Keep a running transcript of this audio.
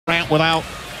without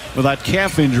with that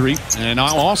calf injury. And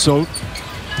now also,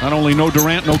 not only no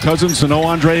Durant, no Cousins, and no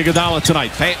Andre Iguodala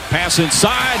tonight. Pass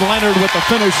inside. Leonard with the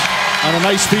finish on a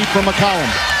nice feed from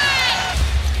McCollum.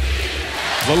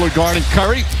 Lillard guarding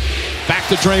Curry. Back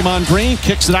to Draymond Green.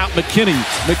 Kicks it out McKinney.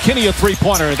 McKinney a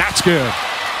three-pointer. That's good.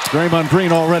 Draymond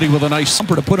Green already with a nice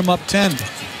jumper to put him up 10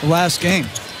 the last game.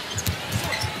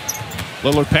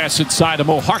 Lillard pass inside to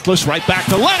Mo Harkless. Right back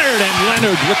to Leonard. And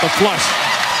Leonard with the flush.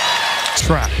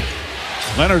 Trap.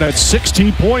 Leonard had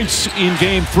 16 points in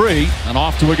game 3 and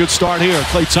off to a good start here.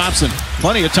 Klay Thompson,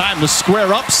 plenty of time to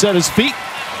square up, set his feet.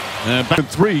 And back in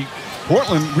 3,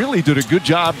 Portland really did a good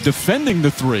job defending the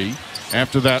 3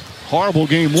 after that horrible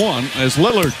game 1 as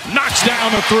Lillard knocks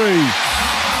down a 3.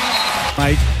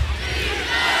 Mike,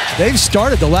 they've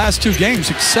started the last 2 games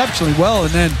exceptionally well,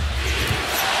 and then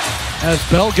as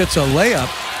Bell gets a layup,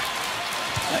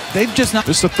 they've just not.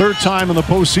 This is the 3rd time in the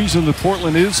postseason that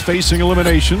Portland is facing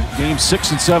elimination. Game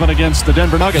 6 and 7 against the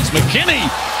Denver Nuggets. McKinney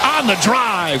on the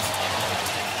drive.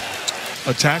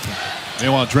 Attacking.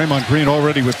 Meanwhile, Draymond Green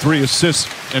already with 3 assists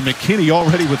and McKinney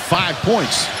already with 5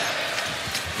 points.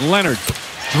 Leonard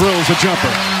drills a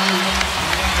jumper.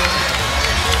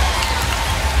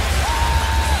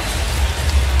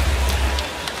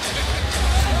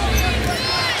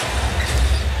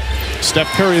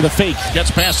 Steph Curry the fake,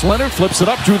 gets past Leonard, flips it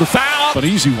up, drew the foul. An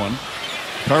easy one.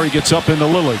 Curry gets up into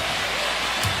Lillard.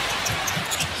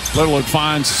 Lillard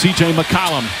finds C.J.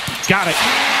 McCollum. Got it.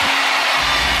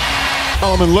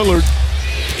 McCollum and Lillard,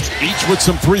 each with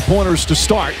some three-pointers to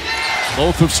start.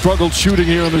 Both have struggled shooting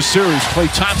here in this series. Klay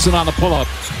Thompson on the pull-up.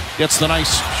 Gets the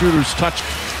nice shooter's touch.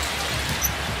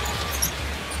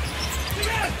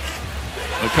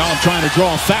 McCollum trying to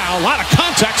draw a foul. A lot of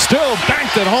contact still.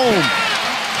 Banked it home.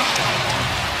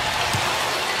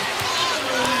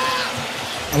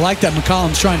 I like that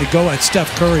McCollum's trying to go at Steph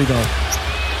Curry, though.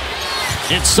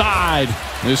 Inside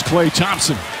is Klay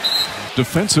Thompson.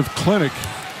 Defensive clinic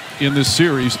in this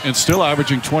series and still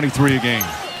averaging 23 a game.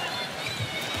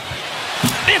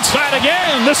 Inside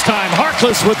again. This time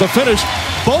Harkless with the finish.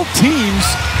 Both teams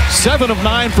 7 of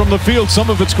 9 from the field. Some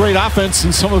of it's great offense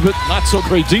and some of it not so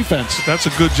great defense. That's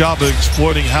a good job of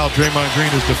exploiting how Draymond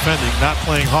Green is defending. Not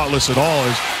playing heartless at all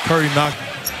as Curry knocked.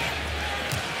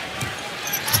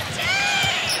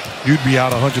 You'd be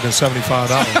out $175.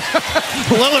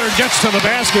 Lillard gets to the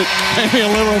basket. Maybe a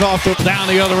Lillard off down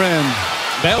the other end.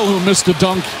 Bell, who missed a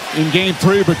dunk in game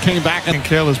 3 but came back. And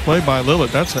careless play by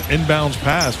Lillard. That's an inbounds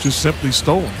pass, just simply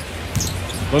stolen.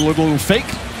 Lillard little fake.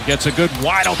 Gets a good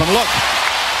wide open look.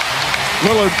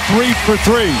 Lillard 3 for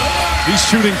 3. He's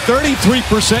shooting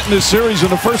 33% in this series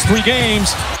in the first 3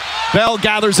 games. Bell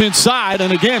gathers inside,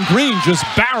 and again, Green just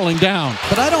barreling down.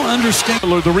 But I don't understand.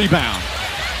 Lillard the rebound.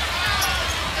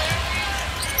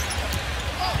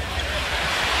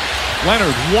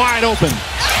 Leonard wide open.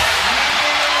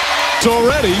 It's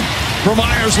already for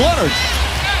Myers Leonard.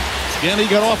 Again, he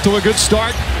got off to a good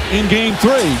start in game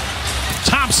 3.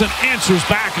 Thompson answers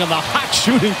back and the hot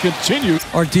shooting continues.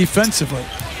 Or defensively.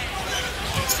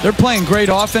 They're playing great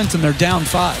offense and they're down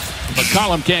 5.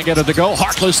 McCollum can't get it to go.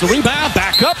 Harkless the rebound.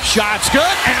 Back up. Shot's good.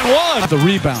 And 1. The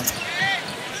rebound.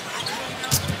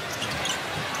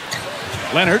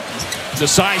 Leonard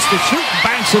decides to shoot.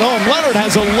 Banks it home. Leonard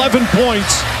has 11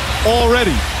 points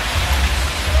already.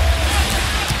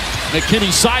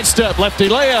 McKinney sidestep, lefty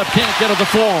layup, can't get it to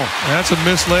fall. That's a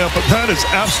missed layup, but that is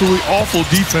absolutely awful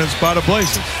defense by the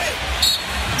Blazers.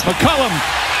 McCollum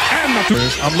and the...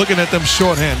 I'm looking at them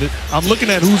shorthanded. I'm looking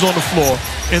at who's on the floor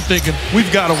and thinking, we've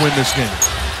got to win this game.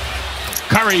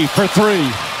 Curry for 3.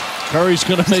 Curry's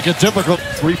going to make it difficult.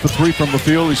 3 for 3 from the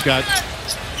field. He's got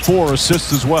 4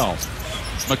 assists as well.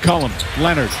 McCollum,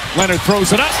 Leonard. Leonard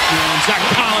throws it up. And Zach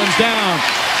Collins down.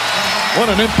 What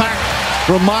an impact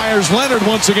from Myers Leonard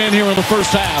once again here in the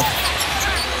first half.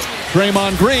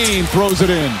 Draymond Green throws it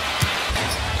in.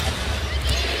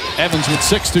 Evans with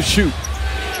 6 to shoot.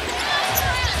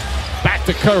 Back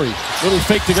to Curry. Little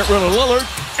fake to get rid of Lillard.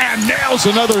 And nails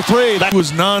another 3. That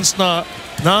was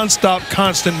non-stop,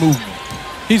 constant movement.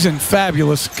 He's in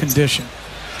fabulous condition.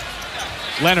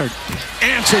 Leonard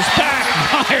answers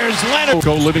back. Myers Leonard.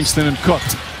 Go Livingston and Cook.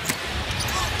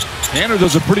 Tanner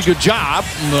does a pretty good job.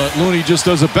 Looney just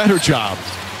does a better job.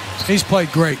 He's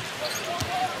played great.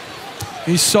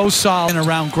 He's so solid and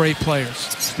around great players.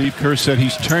 Steve Kerr said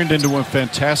he's turned into a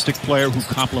fantastic player who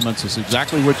complements us.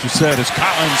 Exactly what you said as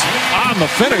Collins on the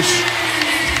finish.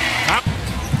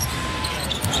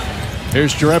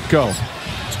 Here's Jerebko.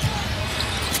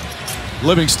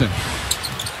 Livingston.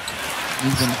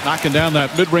 He's been knocking down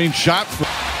that mid-range shot.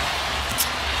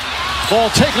 Ball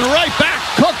taken right back.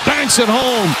 Cook banks it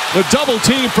home. The double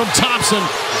team from Thompson,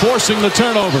 forcing the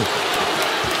turnover.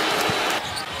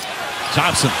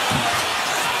 Thompson.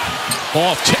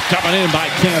 Ball tipped coming in by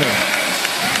Kanter.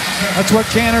 That's what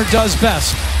Kanter does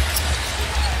best.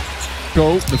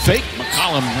 Go the fake.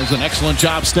 McCollum does an excellent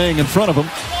job staying in front of him.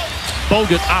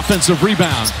 Bogut offensive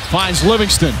rebound. Finds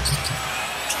Livingston.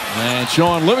 And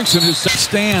Sean Livingston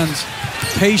stands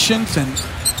patient, and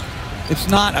it's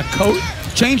not a coach.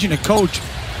 Changing a coach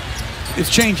is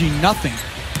changing nothing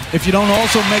if you don't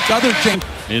also make other changes.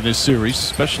 In this series,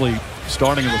 especially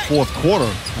starting in the fourth quarter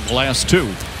of the last two.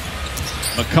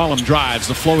 McCollum drives.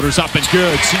 The floater's up and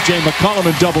good. C.J. McCollum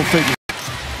in double figures.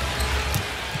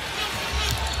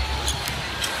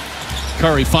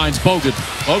 Curry finds Bogut.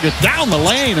 Bogut down the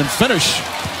lane and finish.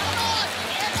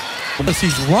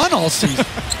 He's run all season.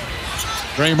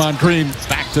 Draymond Green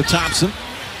back to Thompson.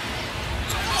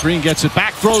 Green gets it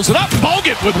back, throws it up.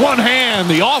 Bogut with one hand,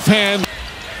 the offhand.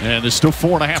 And there's still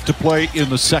 4.5 to play in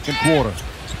the second quarter.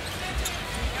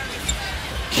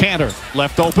 Kanter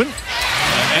left open.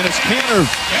 And it's Kanter.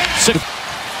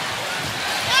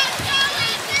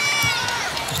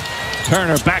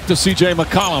 Turner back to C.J.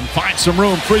 McCollum. Finds some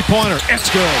room. Three-pointer. It's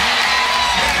good.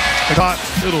 Hot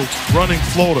little running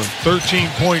floater. 13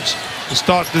 points to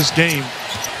start this game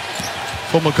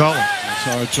for McCollum. That's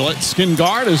our Gillette skin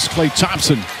guard is Klay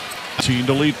Thompson. Team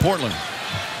to lead Portland.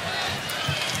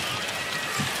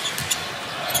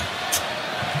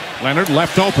 Leonard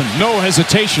left open. No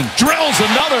hesitation. Drills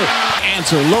another.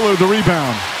 Answer. Lillard the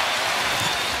rebound.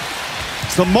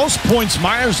 It's the most points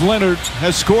Myers Leonard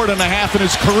has scored in a half in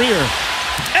his career.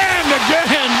 And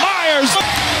again, Myers.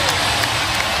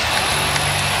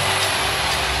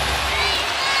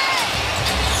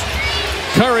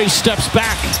 Curry steps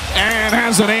back and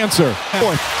has an answer.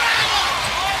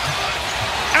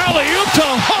 Alley-oop to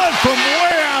Hunt from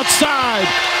way outside.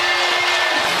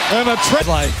 And a trick.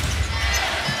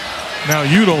 Now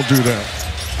you don't do that.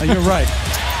 You're right.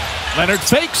 Leonard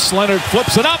fakes. Leonard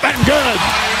flips it up and good.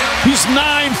 He's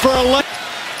 9 for 11.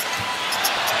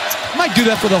 Might do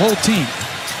that for the whole team.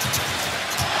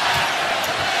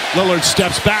 Lillard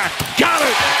steps back. Got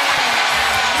it.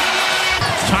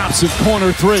 Thompson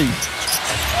corner three.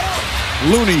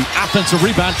 Looney offensive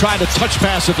rebound, trying to touch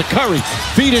pass at the Curry.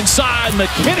 Feet inside.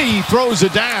 McKinney throws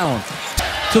it down.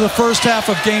 To the first half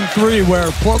of game 3 where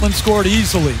Portland scored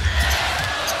easily.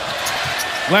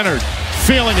 Leonard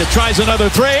feeling it, tries another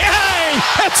three. Hey,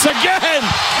 it's again.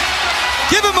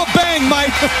 Give him a bang,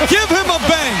 Mike. Give him a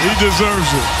bang. He deserves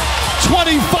it.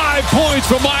 25 points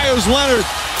for Myers Leonard.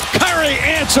 Curry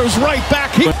answers right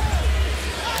back.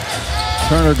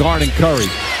 Turner guarding Curry.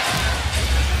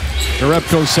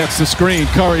 Jerebko sets the screen.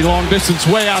 Curry long distance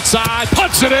way outside.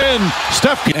 Puts it in.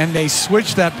 Steph. And they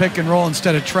switched that pick and roll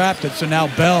instead of trapped it. So now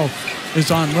Bell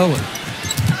is on Lillard.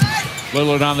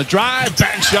 Lillard on the drive.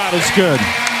 Bank shot is good.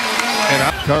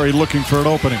 And Curry looking for an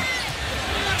opening.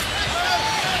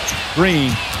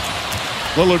 Green.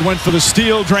 Lillard went for the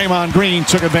steal. Draymond Green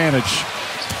took advantage.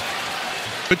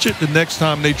 Pitch it the next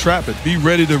time they trap it. Be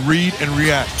ready to read and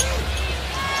react.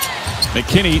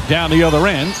 McKinney down the other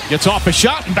end. Gets off a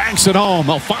shot and banks it home.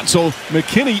 Alfonso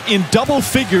McKinney in double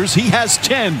figures. He has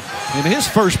 10 in his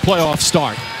first playoff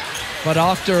start. But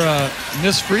after a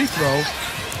missed free throw.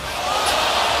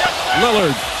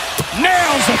 Lillard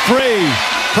nails the three.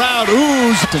 Crowd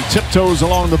oohs and tiptoes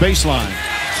along the baseline.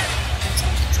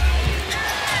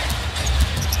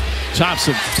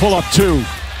 Thompson, pull up 2.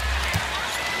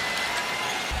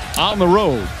 On the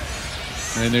road.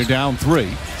 And they're down 3.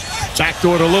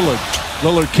 Backdoor to Lillard.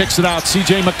 Lillard kicks it out.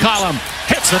 C.J. McCollum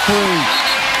hits a 3.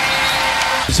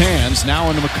 His hands now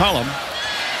into McCollum.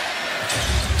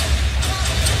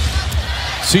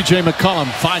 C.J.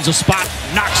 McCollum finds a spot,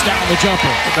 knocks down the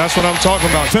jumper. That's what I'm talking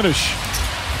about. Finish.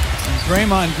 And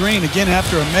Draymond Green again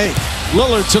after a make.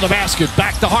 Lillard to the basket.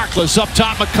 Back to Harkless. Up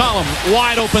top, McCollum.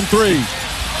 Wide open 3.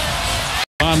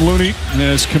 On Looney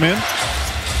has come in.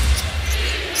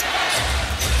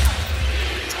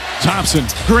 Thompson,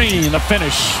 Green, the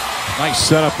finish. Nice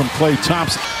setup from Klay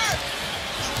Thompson.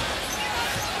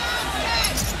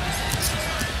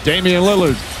 Damian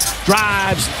Lillard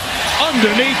drives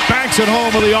underneath, banks it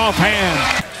home with the offhand.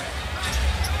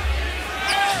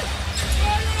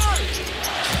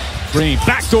 Green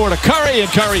backdoor to Curry, and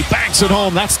Curry banks it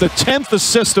home. That's the 10th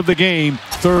assist of the game.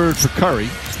 3rd for Curry.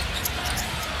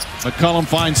 McCollum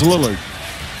finds Lillard.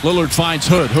 Lillard finds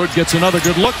Hood. Hood gets another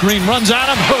good look. Green runs at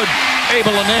him. Hood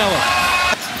able to nail it.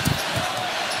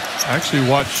 I actually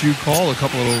watched you call a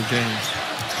couple of those games.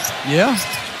 Yeah.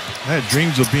 I had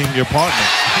dreams of being your partner.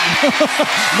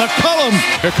 McCollum.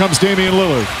 Here comes Damian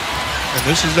Lillard. And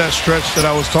this is that stretch that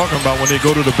I was talking about when they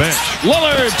go to the bench.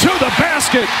 Lillard to the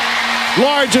basket.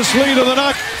 Largest lead of the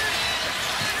night.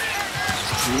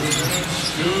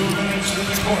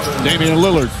 Damian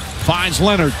Lillard finds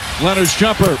Leonard. Leonard's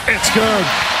jumper. It's good.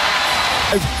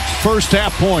 First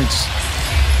half points.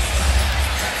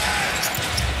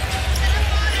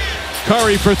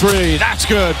 Curry for three. That's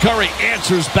good. Curry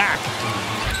answers back.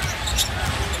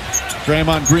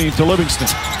 Draymond Green to Livingston.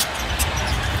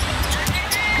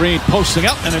 Green posting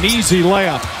up and an easy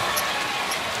layup.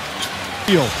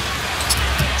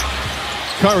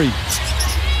 Curry.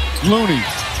 Looney.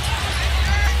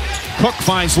 Cook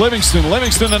finds Livingston.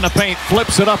 Livingston in the paint,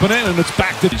 flips it up and in, and it's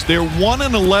back to these. They're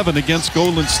 1-11 against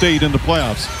Golden State in the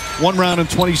playoffs. One round in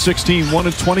 2016, one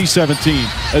in 2017.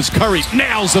 As Curry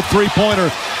nails a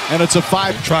three-pointer, and it's a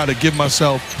 5. Try to give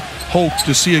myself hope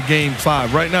to see a game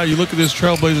 5. Right now, you look at this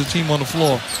Trailblazer team on the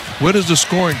floor. Where does the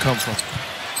scoring come from?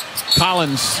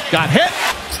 Collins got hit.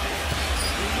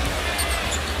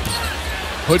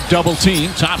 Hood double team.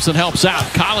 Thompson helps out.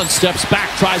 Collins steps back,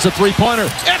 tries a three-pointer.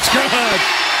 It's good.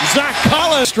 Zach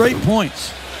Collins. Straight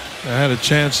points. I had a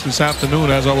chance this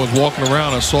afternoon as I was walking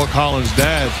around. I saw Collins'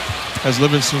 dad as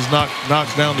Livingston's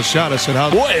knocks down the shot. I said, how?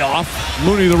 Way off.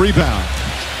 Looney the rebound.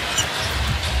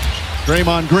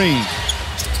 Draymond Green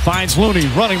finds Looney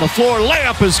running the floor.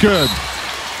 Layup is good.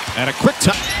 And a quick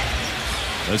time.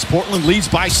 As Portland leads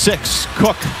by 6.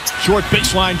 Cook, short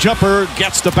baseline jumper,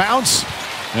 gets the bounce.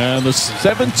 And the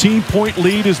 17-point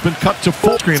lead has been cut to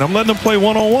full screen. I'm letting them play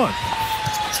one-on-one.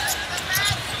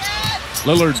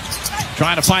 Lillard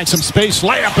trying to find some space.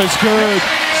 Layup is good.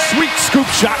 Sweet scoop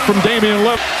shot from Damian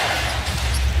Lillard.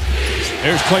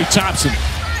 There's Klay Thompson.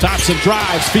 Thompson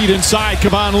drives, feet inside.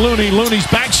 Kevon Looney. Looney's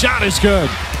back shot is good.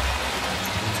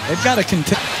 They've got to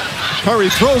continue. Curry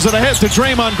throws it ahead to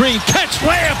Draymond Green. Catch,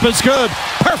 layup is good.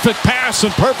 Perfect pass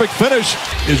and perfect finish.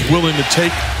 Is willing to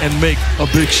take and make a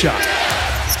big shot.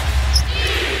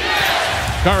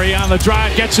 Curry on the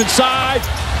drive, gets inside.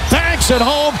 Banks at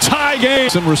home, tie game.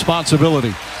 And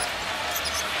responsibility.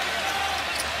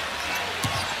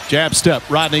 Jab step,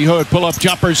 Rodney Hood, pull-up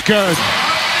jumper's good.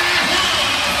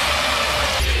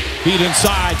 Feet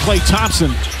inside, Klay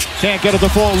Thompson. Can't get it to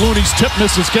fall. Looney's tip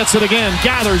misses, gets it again.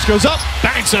 Gathers, goes up,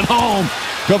 banks at home.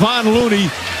 Kevon Looney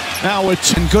now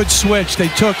it's a good switch. They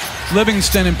took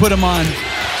Livingston and put him on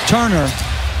Turner.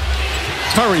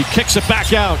 Curry kicks it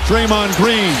back out. Draymond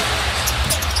Green.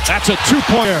 That's a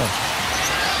two-pointer.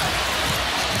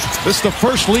 This is the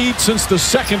first lead since the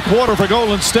second quarter for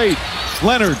Golden State.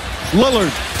 Leonard, Lillard,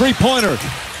 three-pointer.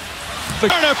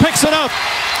 Turner picks it up.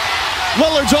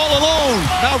 Lillard's all alone.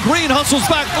 Now Green hustles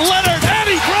back. Leonard, and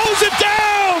he throws it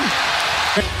down!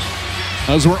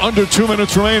 As we're under 2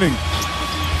 minutes remaining.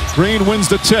 Green wins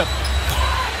the tip.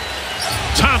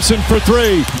 Thompson for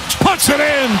three. Puts it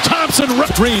in. Thompson.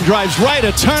 Green drives right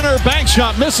at Turner. Bank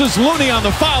shot misses. Looney on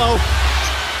the follow.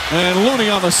 And Looney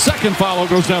on the second follow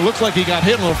goes down. Looks like he got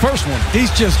hit on the first one.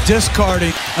 He's just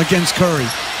discarding against Curry.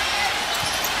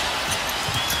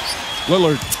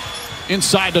 Lillard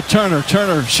inside to Turner.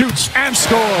 Turner shoots and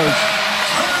scores.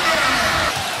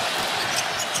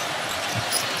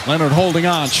 Leonard holding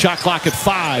on. Shot clock at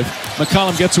 5.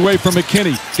 McCollum gets away from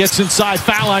McKinney. Gets inside.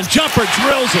 Foul line. Jumper.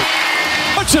 Drills it.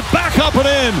 Puts it back up and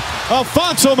in.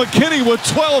 Alfonso McKinney with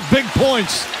 12 big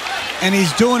points. And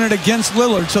he's doing it against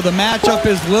Lillard. So the matchup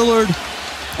is Lillard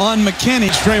on McKinney.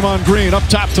 Draymond Green up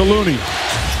top to Looney.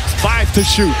 5 to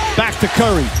shoot. Back to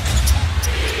Curry.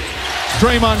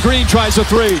 Draymond Green tries a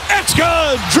three. It's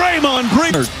good! Draymond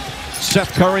Green.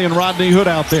 Seth Curry and Rodney Hood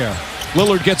out there.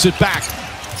 Lillard gets it back.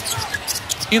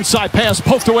 Inside pass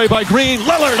poked away by Green.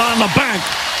 Lillard on the bank.